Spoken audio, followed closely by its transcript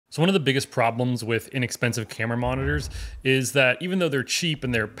So one of the biggest problems with inexpensive camera monitors is that even though they're cheap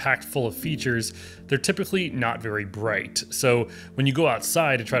and they're packed full of features, they're typically not very bright. So when you go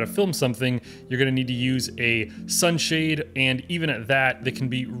outside to try to film something, you're gonna need to use a sunshade, and even at that, they can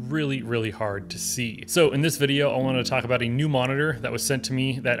be really, really hard to see. So in this video, I wanted to talk about a new monitor that was sent to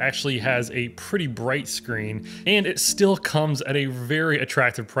me that actually has a pretty bright screen, and it still comes at a very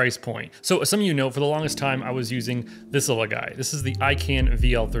attractive price point. So as some of you know, for the longest time, I was using this little guy. This is the iCan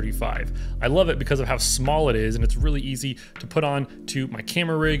VL35. I love it because of how small it is, and it's really easy to put on to my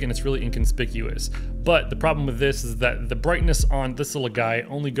camera rig, and it's really inconspicuous. But the problem with this is that the brightness on this little guy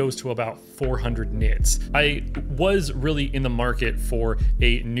only goes to about 400 nits. I was really in the market for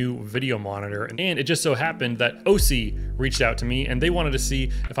a new video monitor, and it just so happened that OC reached out to me and they wanted to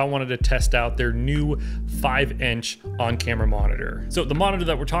see if I wanted to test out their new 5-inch on-camera monitor. So the monitor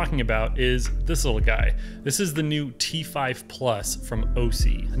that we're talking about is this little guy. This is the new T5 Plus from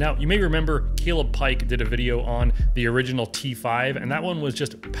OC. Now, you may remember Caleb Pike did a video on the original T5, and that one was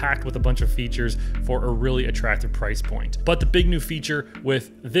just packed with a bunch of features for a really attractive price point. But the big new feature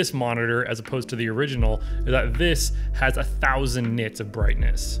with this monitor, as opposed to the original, is that this has 1,000 nits of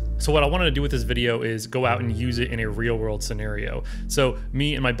brightness. So what I wanted to do with this video is go out and use it in a real world scenario. So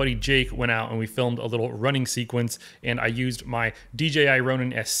me and my buddy Jake went out and we filmed a little running sequence, and I used my DJI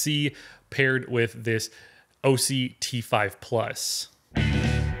Ronin SC paired with this OC T5 Plus.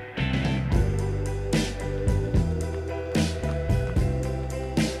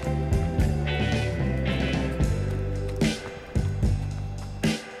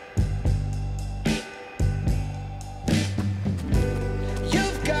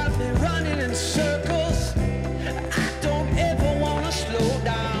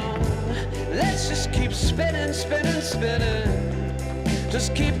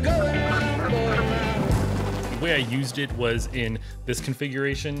 Just keep going round, going round. The way I used it was in this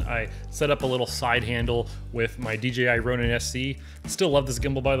configuration. I set up a little side handle with my DJI Ronin SC. Still love this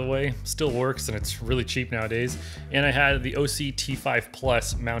gimbal, by the way. Still works, and it's really cheap nowadays. And I had the OC T5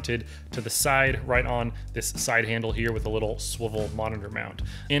 Plus mounted to the side, right on this side handle here with a little swivel monitor mount.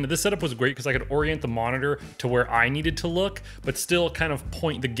 And this setup was great because I could orient the monitor to where I needed to look, but still kind of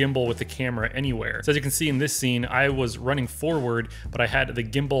point the gimbal with the camera anywhere. So as you can see in this scene, I was running forward, but I had the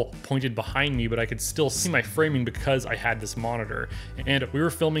gimbal pointed behind me, but I could still see my framing because I had this monitor. And we were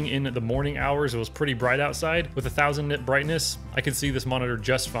filming in the morning hours. It was pretty bright outside. With 1,000 nit brightness, I could see this monitor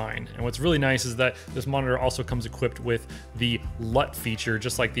just fine. And what's really nice is that this monitor also comes equipped with the LUT feature,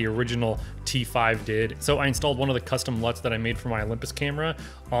 just like the original T5 did. So I installed one of the custom LUTs that I made for my Olympus camera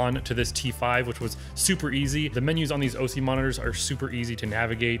onto this T5, which was super easy. The menus on these OC monitors are super easy to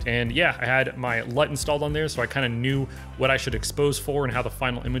navigate. And yeah, I had my LUT installed on there, so I kind of knew what I should expose for and how the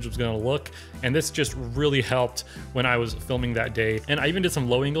final image was gonna look. And this just really helped when I was filming that day. And I even did some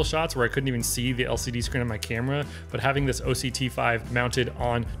low angle shots where I couldn't even see the LCD screen on my camera, but having this OC T5 mounted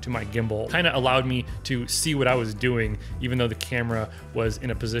on to my gimbal kind of allowed me to see what I was doing, even though the camera was in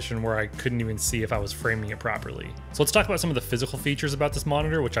a position where I couldn't even see if I was framing it properly. So let's talk about some of the physical features about this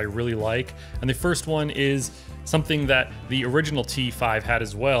monitor, which I really like. And the first one is something that the original T5 had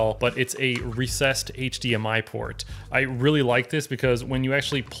as well, but it's a recessed HDMI port. I really like this because when you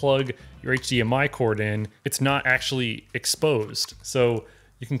actually plug your HDMI cord in, it's not actually exposed. So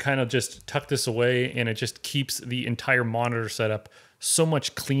you can kind of just tuck this away, and it just keeps the entire monitor setup so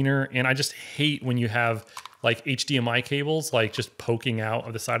much cleaner. And I just hate when you have like HDMI cables like just poking out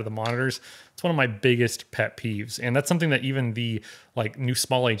of the side of the monitors. It's one of my biggest pet peeves. And that's something that even the like new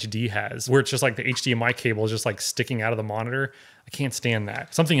Small HD has, where it's just like the HDMI cable is just like sticking out of the monitor. I can't stand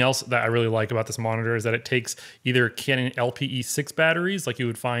that. Something else that I really like about this monitor is that it takes either Canon LPE6 batteries like you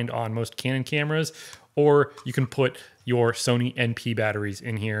would find on most Canon cameras, or you can put your Sony NP batteries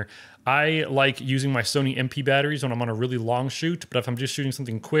in here. I like using my Sony NP batteries when I'm on a really long shoot, but if I'm just shooting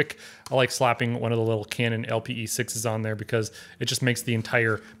something quick, I like slapping one of the little Canon LPE6s on there because it just makes the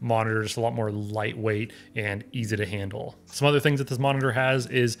entire monitor just a lot more lightweight and easy to handle. Some other things that this monitor has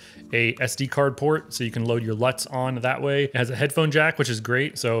is a SD card port, so you can load your LUTs on that way. It has a headphone jack, which is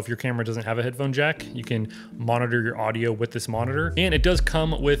great. So if your camera doesn't have a headphone jack, you can monitor your audio with this monitor. And it does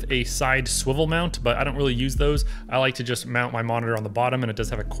come with a side swivel mount, but I don't really use those. I like to just mount my monitor on the bottom, and it does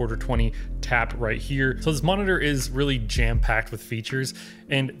have a 1/4-20 tap right here. So this monitor is really jam-packed with features,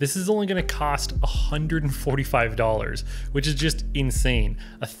 and this is only gonna cost $145, which is just insane.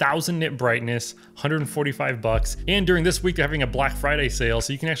 1,000 nit brightness, $145, and during this week they're having a Black Friday sale,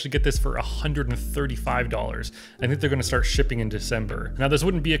 so you can actually get this for $135. I think they're gonna start shipping in December. Now, this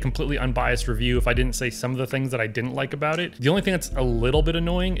wouldn't be a completely unbiased review if I didn't say some of the things that I didn't like about it. The only thing that's a little bit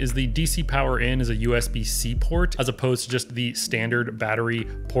annoying is the DC power in is a USB-C port, as opposed opposed to just the standard battery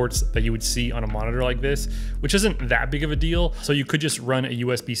ports that you would see on a monitor like this, which isn't that big of a deal. So you could just run a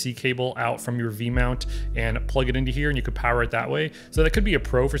USB-C cable out from your V-mount and plug it into here, and you could power it that way. So that could be a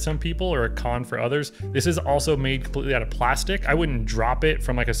pro for some people or a con for others. This is also made completely out of plastic. I wouldn't drop it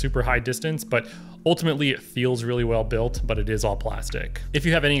from like a super high distance, but ultimately it feels really well built, but it is all plastic. If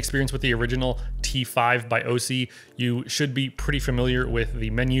you have any experience with the original T5 by OC, you should be pretty familiar with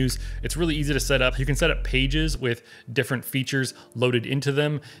the menus. It's really easy to set up. You can set up pages with different features loaded into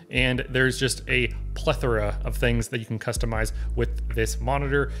them, and there's just a plethora of things that you can customize with this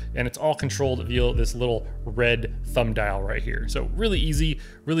monitor, and it's all controlled via this little red thumb dial right here. So really easy,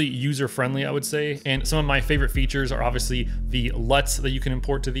 really user-friendly, I would say. And some of my favorite features are obviously the LUTs that you can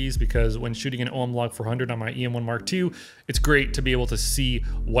import to these, because when shooting an OM Log 400 on my EM1 Mark II, it's great to be able to see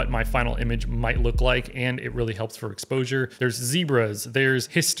what my final image might look like, and it really helps for exposure. There's zebras, there's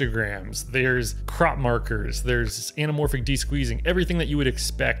histograms, there's crop markers, there's anamorphic desqueezing, everything that you would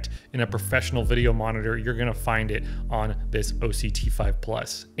expect in a professional video monitor, you're gonna find it on this OC T5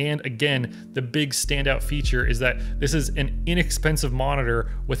 Plus. And again, the big standout feature is that this is an inexpensive monitor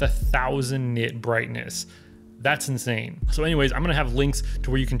with 1000 nit brightness. That's insane. So anyways, I'm gonna have links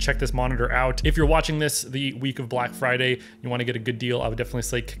to where you can check this monitor out. If you're watching this the week of Black Friday, you wanna get a good deal, I would definitely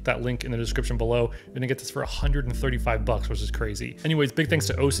say click that link in the description below. You're gonna get this for 135 bucks, which is crazy. Anyways, big thanks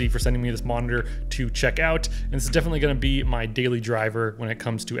to OC for sending me this monitor to check out. And this is definitely gonna be my daily driver when it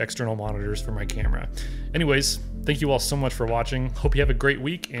comes to external monitors for my camera. Anyways, thank you all so much for watching. Hope you have a great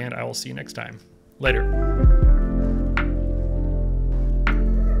week, and I will see you next time. Later.